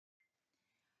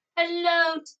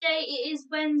Hello, today it is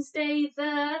Wednesday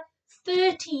the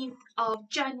 13th of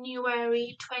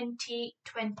January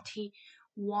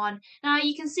 2021. Now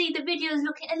you can see the video is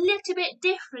looking a little bit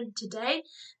different today.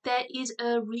 There is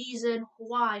a reason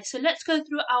why. So let's go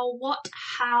through our what,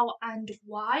 how and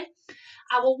why.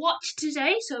 Our what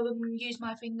today, so I'm going to use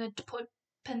my finger to put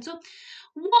pencil.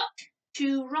 What?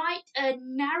 To write a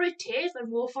narrative, and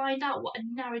we'll find out what a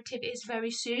narrative is very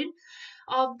soon,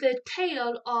 of the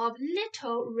tale of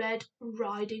Little Red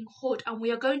Riding Hood, and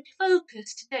we are going to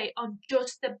focus today on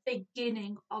just the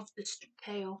beginning of the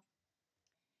tale.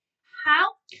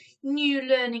 How? New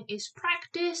learning is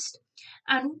practiced,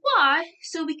 and why?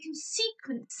 So we can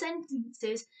sequence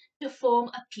sentences to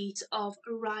form a piece of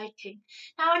writing.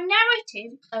 Now, a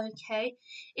narrative,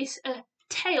 is a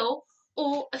tale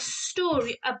or a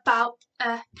story about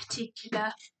a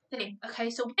particular thing. Okay,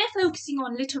 so we're focusing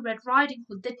on Little Red Riding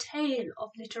Hood, the tale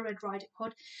of Little Red Riding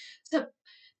Hood. So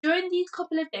during these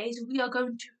couple of days, we are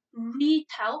going to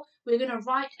retell, we're going to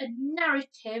write a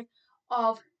narrative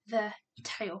of the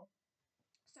tale.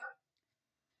 So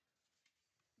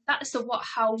that's the what,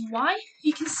 how, why.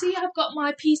 You can see I've got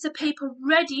my piece of paper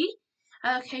ready,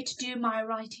 to do my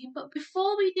writing. But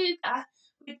before we do that,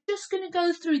 we're just going to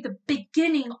go through the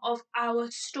beginning of our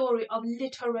story of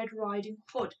Little Red Riding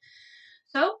Hood.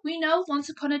 So we know once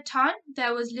upon a time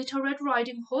there was Little Red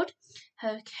Riding Hood,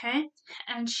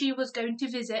 and she was going to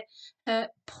visit her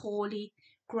poorly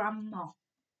grandma.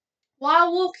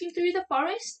 While walking through the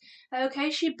forest,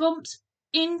 she bumps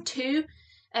into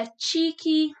a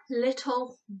cheeky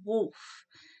little wolf.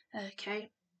 Her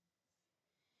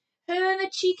and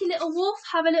the cheeky little wolf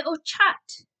have a little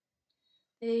chat.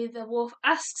 The wolf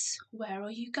asks, "Where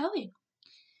are you going?"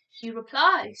 She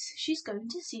replies, she's going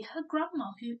to see her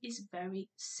grandma, who is very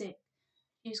sick.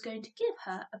 She's going to give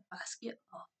her a basket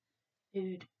of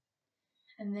food.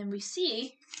 And then we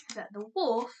see that the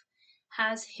wolf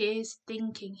has his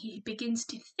thinking. He begins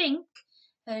to think,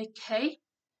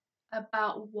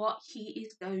 about what he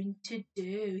is going to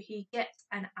do. He gets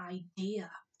an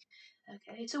idea.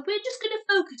 So we're just going to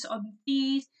focus on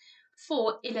these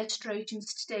 4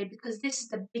 illustrations today because this is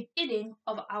the beginning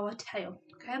of our tale.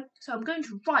 So I'm going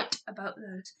to write about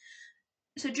those.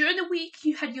 So during the week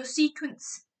you had your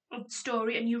sequence of the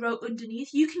story and you wrote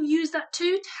underneath. You can use that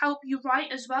too to help you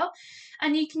write as well,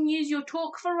 and you can use your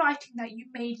talk for writing that you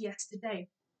made yesterday.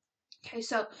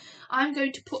 So I'm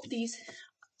going to put these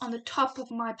on the top of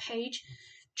my page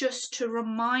just to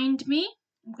remind me.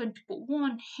 I'm going to put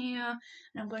one here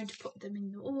and I'm going to put them in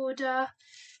the order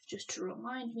just to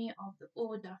remind me of the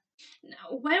order. Now,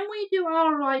 when we do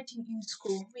our writing in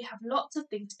school, we have lots of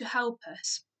things to help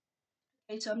us.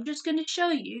 So I'm just going to show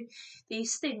you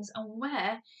these things and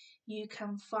where you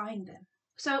can find them.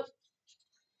 So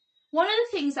one of the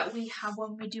things that we have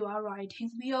when we do our writing,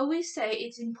 we always say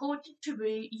it's important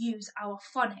to use our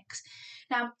phonics.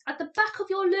 Now, at the back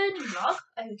of your learning log,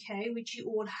 which you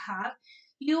all have,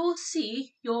 you'll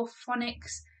see your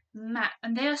phonics map,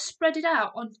 and they are spread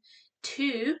out on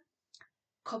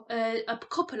a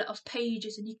couple of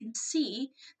pages, and you can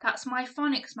see that's my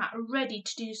phonics map ready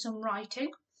to do some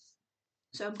writing.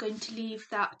 So I'm going to leave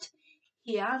that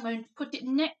here. I'm going to put it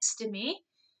next to me,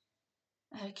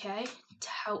 to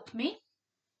help me.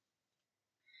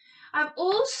 I've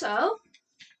also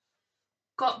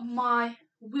got my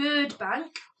word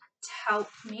bank to help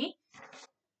me.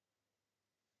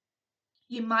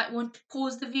 You might want to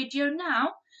pause the video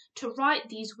now to write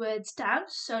these words down.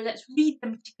 So let's read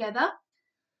them together.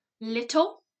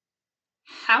 Little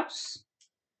house,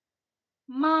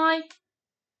 my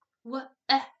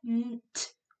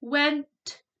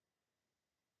went,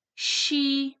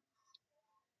 she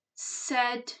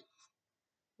said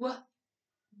what,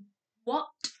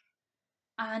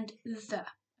 and the.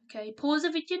 Pause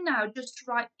the video now just to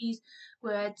write these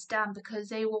words down because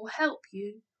they will help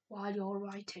you while you're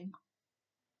writing.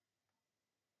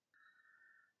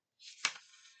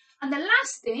 And the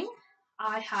last thing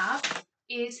I have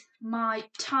is my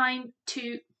time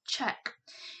to check.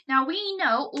 Now we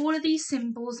know all of these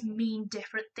symbols mean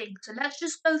different things, so let's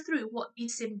just go through what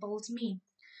these symbols mean.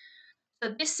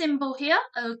 So this symbol here,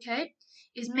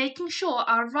 is making sure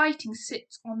our writing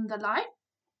sits on the line.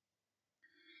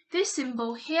 This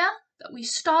symbol here, that we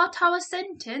start our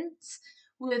sentence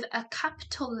with a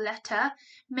capital letter,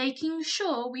 making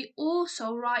sure we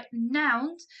also write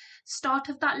nouns. Start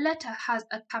of that letter has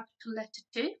a capital letter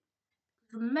too.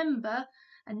 Remember,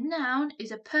 a noun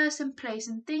is a person, place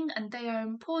and thing, and they are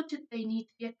important. They need to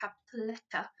be a capital letter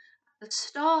at the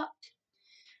start.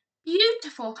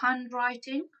 Beautiful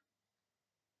handwriting.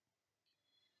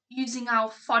 using our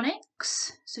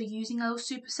phonics, so using our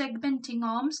super segmenting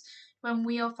arms when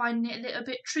we are finding it a little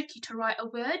bit tricky to write a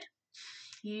word,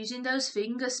 using those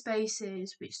finger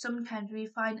spaces, which sometimes we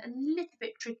find a little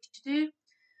bit tricky to do.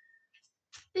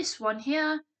 This one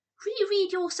here,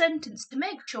 reread your sentence to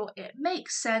make sure it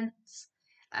makes sense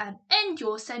and end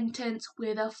your sentence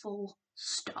with a full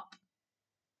stop.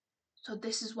 So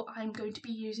this is what I'm going to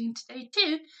be using today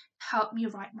too to help me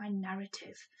write my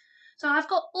narrative. So I've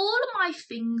got all of my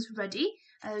things ready,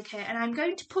 okay, and I'm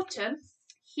going to put them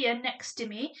here next to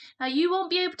me. Now you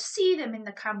won't be able to see them in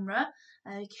the camera,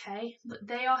 okay, but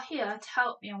they are here to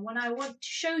help me, and when I want to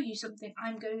show you something,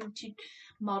 I'm going to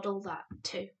model that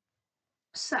too.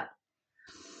 So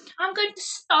I'm going to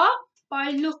start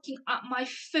by looking at my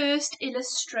first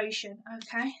illustration,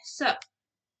 okay? So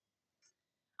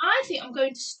I think I'm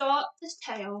going to start this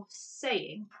tale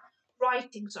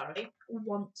writing,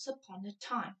 once upon a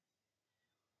time.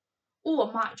 Or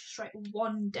I might just write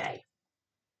one day.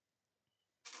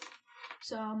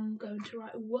 So I'm going to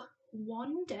write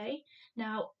one day.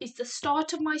 Now, it's the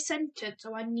start of my sentence,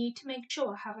 so I need to make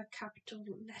sure I have a capital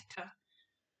letter.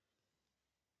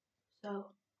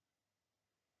 So,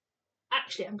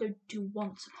 actually, I'm going to do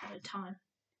once upon a time.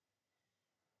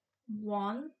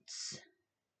 Once,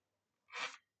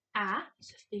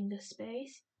 so finger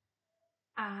space,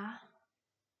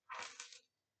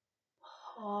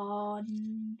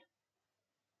 upon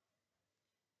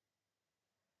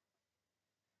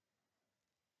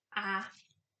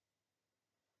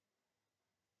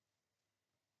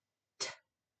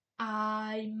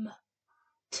I'm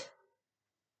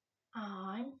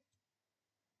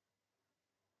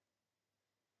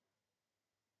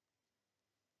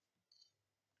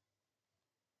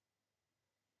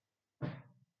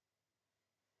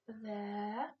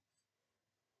there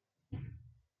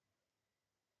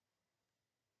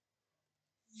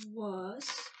was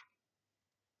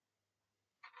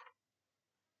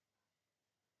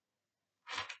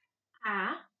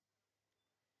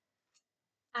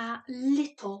a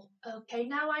little. Okay,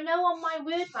 now I know on my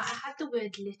word mat I had the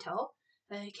word little,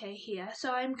 okay, here,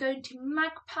 so I'm going to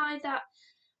magpie that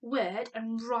word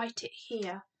and write it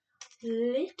here.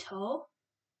 Little,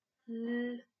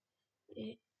 little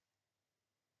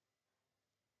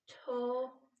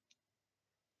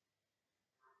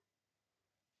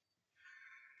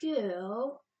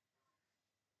girl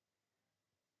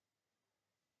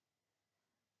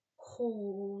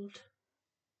called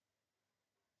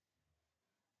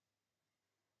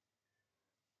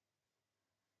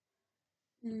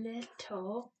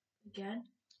Little, again,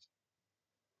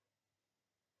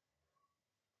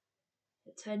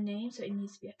 it's her name, so it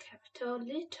needs to be a capital.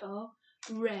 Little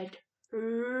Red,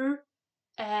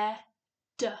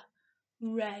 D,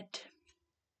 red,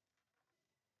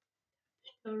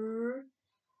 D,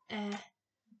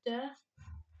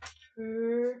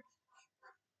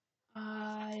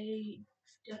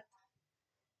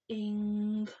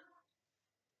 ing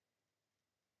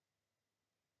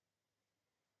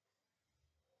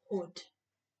hood.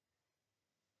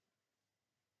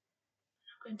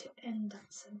 I'm going to end that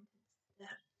sentence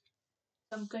there.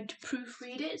 I'm going to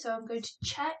proofread it, so I'm going to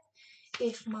check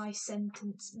if my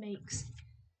sentence makes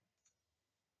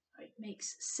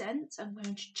sense. I'm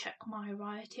going to check my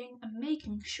writing and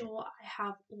making sure I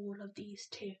have all of these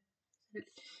too.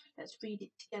 Let's read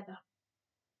it together.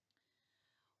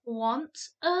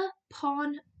 Once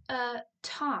upon a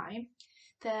time,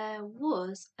 there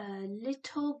was a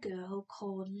little girl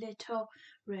called Little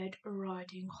Red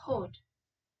Riding Hood.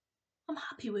 I'm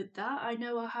happy with that. I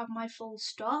know I have my full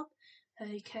stop.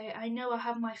 Okay, I know I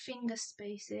have my finger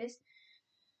spaces.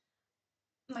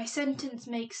 My sentence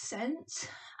makes sense.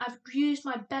 I've used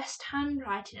my best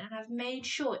handwriting and I've made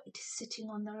sure it is sitting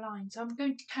on the line. So I'm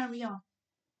going to carry on.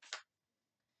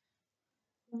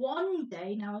 One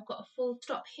day, now I've got a full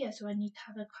stop here, so I need to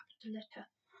have a capital letter.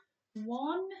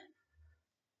 One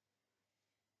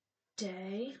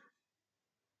day,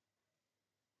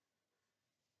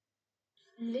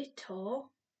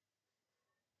 Little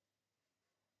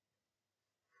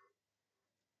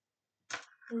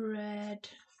Red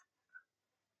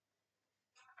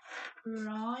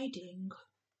Riding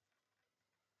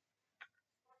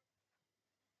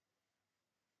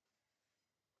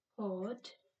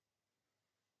Hood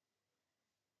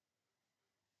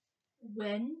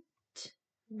went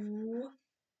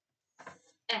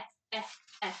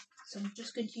So I'm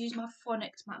just going to use my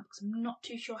phonics mat because I'm not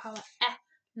too sure how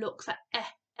looks at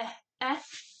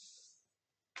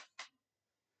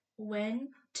went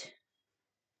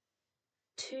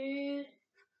to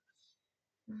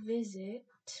visit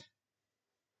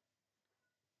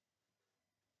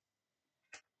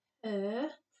her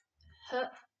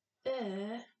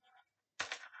their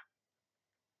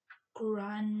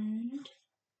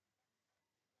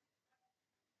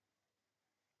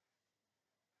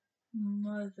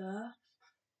grandmother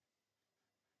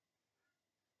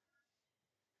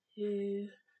who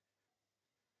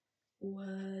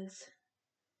was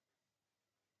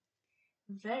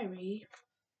very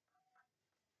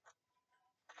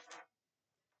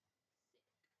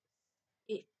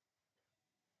ill.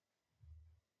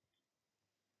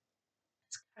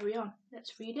 Let's carry on.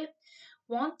 Let's read it.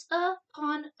 Once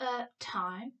upon a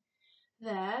time,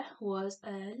 there was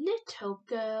a little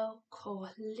girl called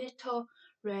Little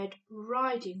Red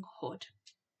Riding Hood.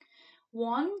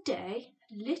 One day,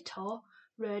 Little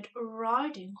Red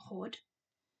Riding Hood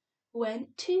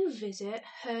went to visit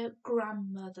her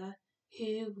grandmother,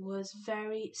 who was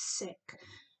very sick.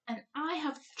 And I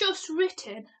have just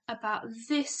written about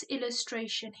this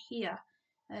illustration here.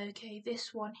 Okay,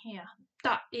 this one here.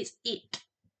 That is it.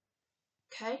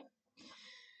 Okay.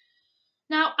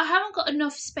 Now, I haven't got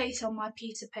enough space on my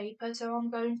piece of paper, so I'm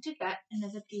going to get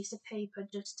another piece of paper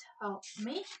just to help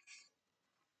me.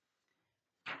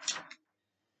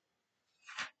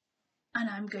 And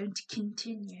I'm going to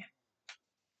continue.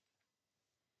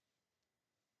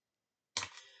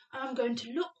 I'm going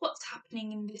to look what's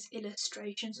happening in this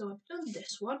illustration. So I've done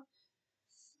this one. I'm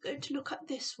going to look at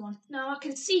this one. Now I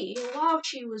can see while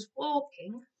she was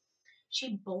walking,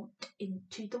 she bumped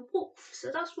into the wolf.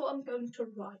 So that's what I'm going to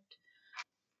write.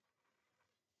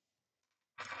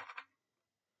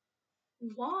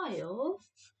 While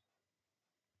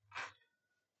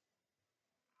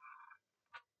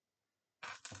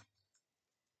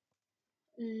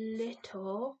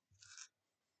Little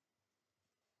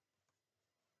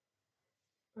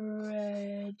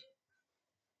Red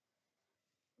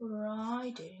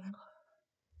Riding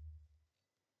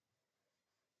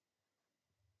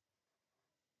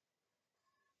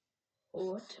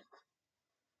Hood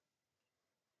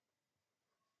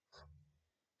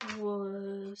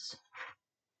was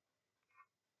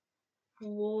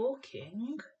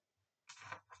walking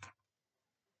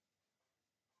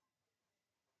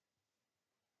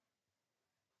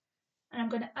and I'm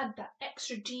going to add that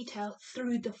extra detail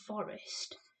through the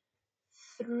forest.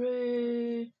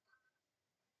 Through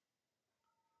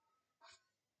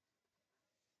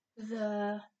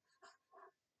the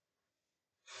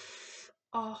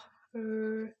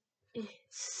forest.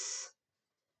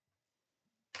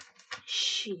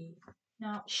 She.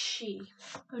 Now, she.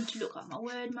 I'm going to look at my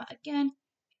word mat again.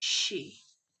 She.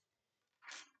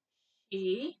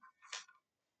 She.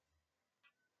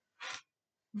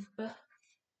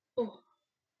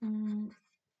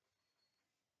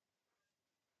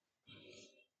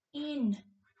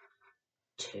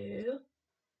 Into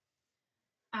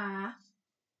a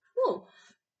wolf.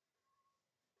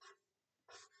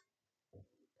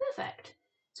 Perfect.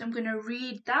 So I'm going to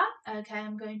read that. Okay,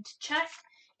 I'm going to check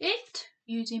it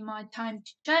using my time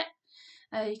to check.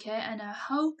 Okay, and I'm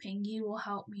hoping you will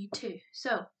help me too.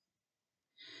 So,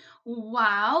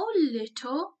 wow,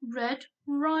 Little Red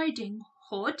Riding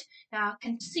Hood. Now I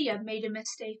can see I've made a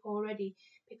mistake already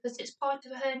because it's part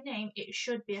of her name. It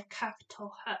should be a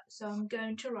capital H. So I'm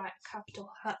going to write a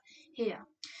capital H here.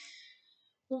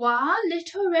 While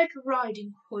Little Red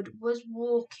Riding Hood was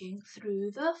walking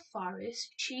through the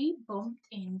forest, she bumped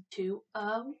into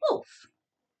a wolf.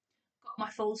 Got my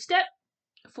full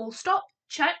stop,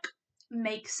 check,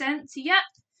 makes sense, yep.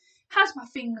 Has my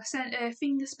finger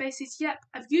spaces, yep.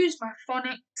 I've used my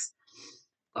phonics.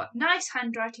 Got nice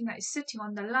handwriting that is sitting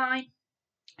on the line.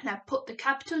 And I've put the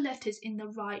capital letters in the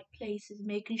right places,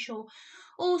 making sure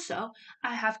also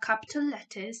I have capital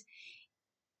letters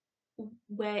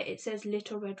where it says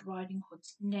Little Red Riding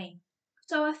Hood's name.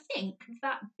 So I think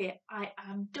that bit I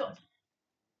am done.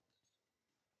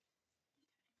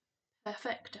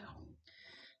 Perfecto.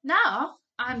 Now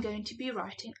I'm going to be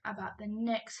writing about the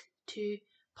next two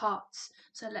parts.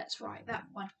 So let's write that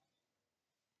one.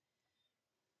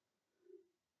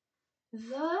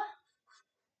 The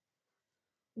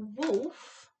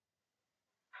wolf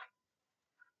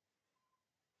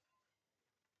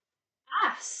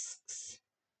asks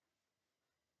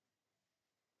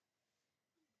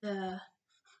the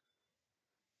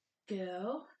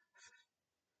girl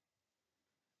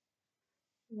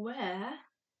where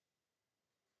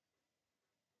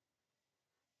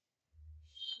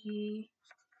she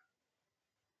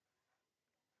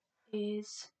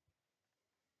is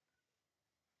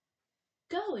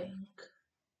going.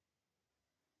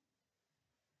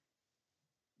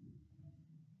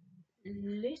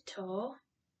 Little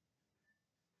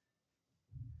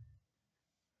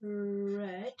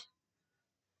Red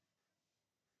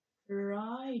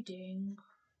Riding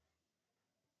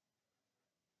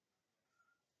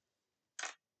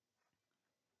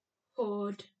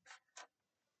Hood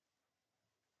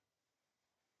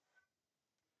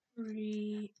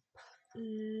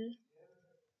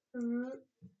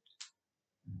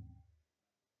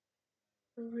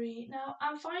Now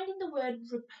I'm finding the word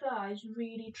replies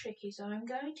really tricky, so I'm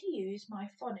going to use my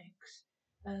phonics.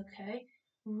 Okay,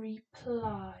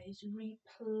 replies.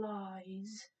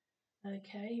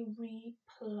 Okay,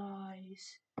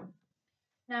 replies.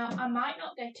 Now I might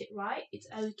not get it right, it's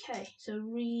okay. So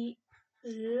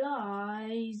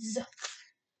replies.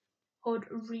 Hood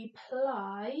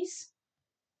replies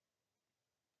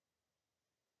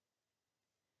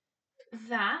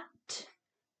that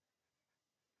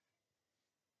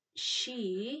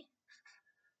she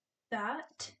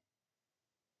that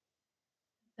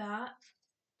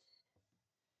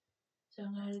So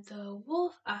the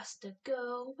wolf asked the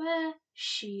girl where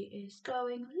she is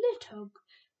going. Little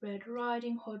Red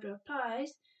Riding Hood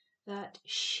replies that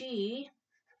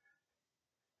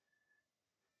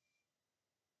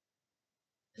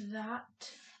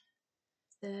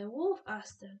the wolf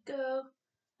asked the girl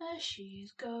where she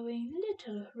is going.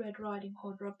 Little Red Riding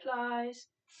Hood replies,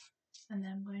 and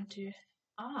then I'm going to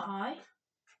I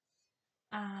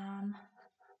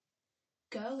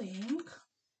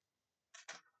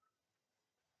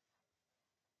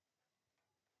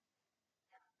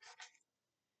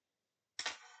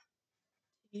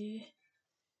am going to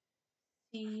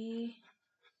see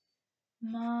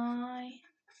my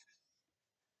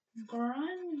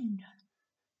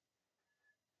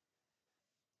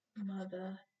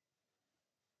grandmother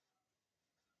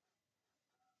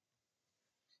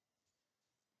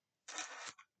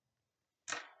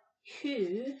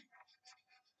who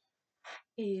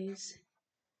is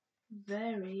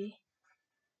very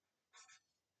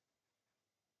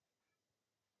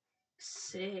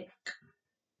sick.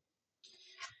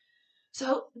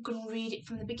 So I'm going to read it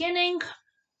from the beginning.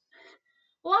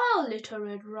 While Little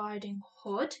Red Riding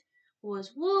Hood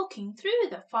was walking through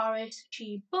the forest,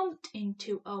 she bumped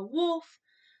into a wolf.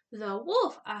 The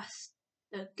wolf asked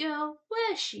the girl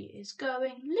where she is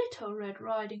going. Little Red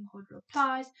Riding Hood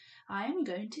replies, I am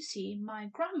going to see my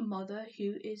grandmother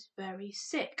who is very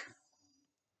sick.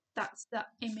 That's that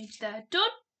image there done.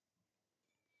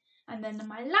 And then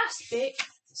my last bit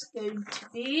is going to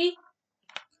be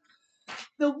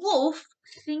the wolf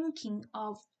thinking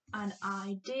of an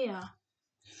idea.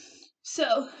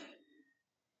 So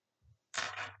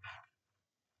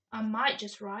I might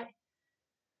just write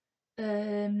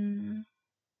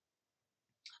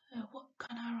what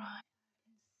can I write?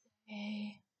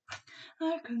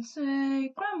 I can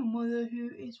say grandmother who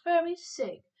is very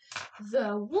sick.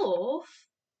 The wolf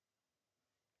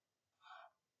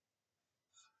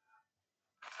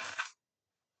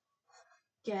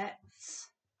gets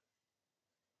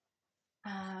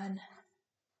an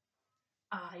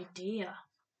idea.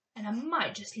 And I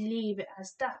might just leave it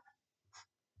as that.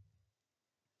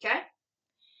 Okay?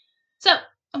 So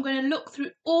I'm going to look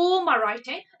through all my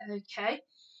writing. Okay?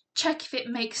 Check if it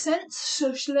makes sense.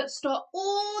 So let's start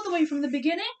all the way from the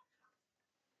beginning.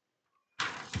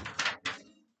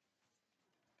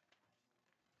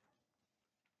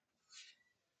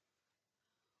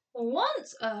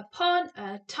 Once upon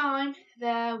a time,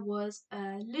 there was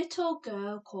a little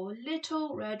girl called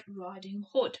Little Red Riding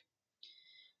Hood.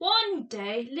 One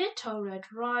day, Little Red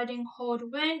Riding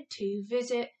Hood went to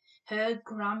visit her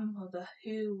grandmother,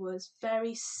 who was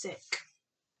very sick.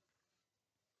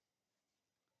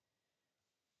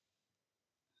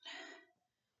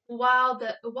 While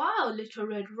Little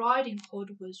Red Riding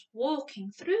Hood was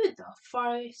walking through the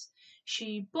forest,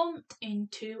 she bumped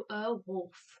into a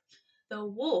wolf. The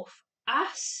wolf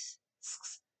asks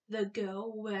the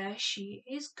girl where she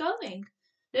is going.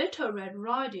 Little Red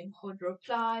Riding Hood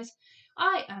replies,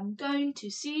 I am going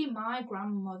to see my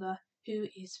grandmother who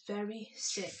is very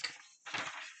sick.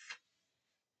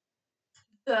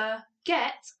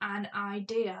 Get an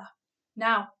idea.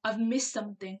 Now, I've missed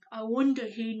something. I wonder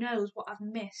who knows what I've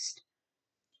missed.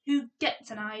 Who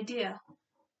gets an idea?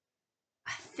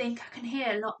 I think I can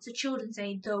hear lots of children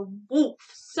saying the wolf.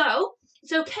 So,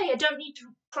 it's okay, I don't need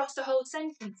to cross the whole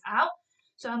sentence out.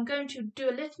 So I'm going to do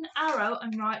a little arrow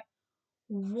and write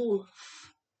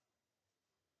wolf.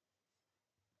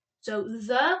 So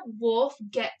the wolf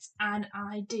gets an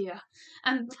idea.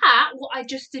 And that, what I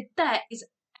just did there, is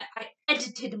I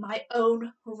edited my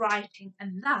own writing,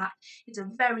 and that is a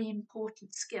very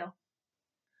important skill.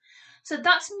 So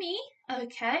that's me,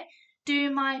 okay,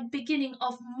 doing my beginning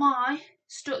of my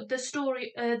the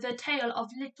story, the tale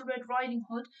of Little Red Riding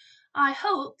Hood. I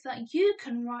hope that you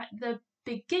can write the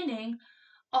beginning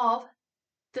of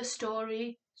the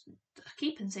story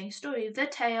keep on saying story, the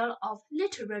tale of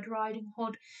Little Red Riding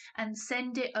Hood, and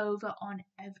send it over on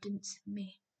Evidence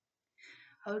Me.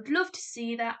 I would love to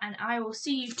see that, and I will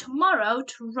see you tomorrow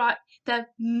to write the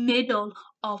middle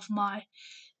of my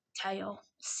tale.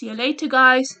 See you later,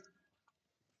 guys.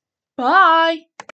 Bye.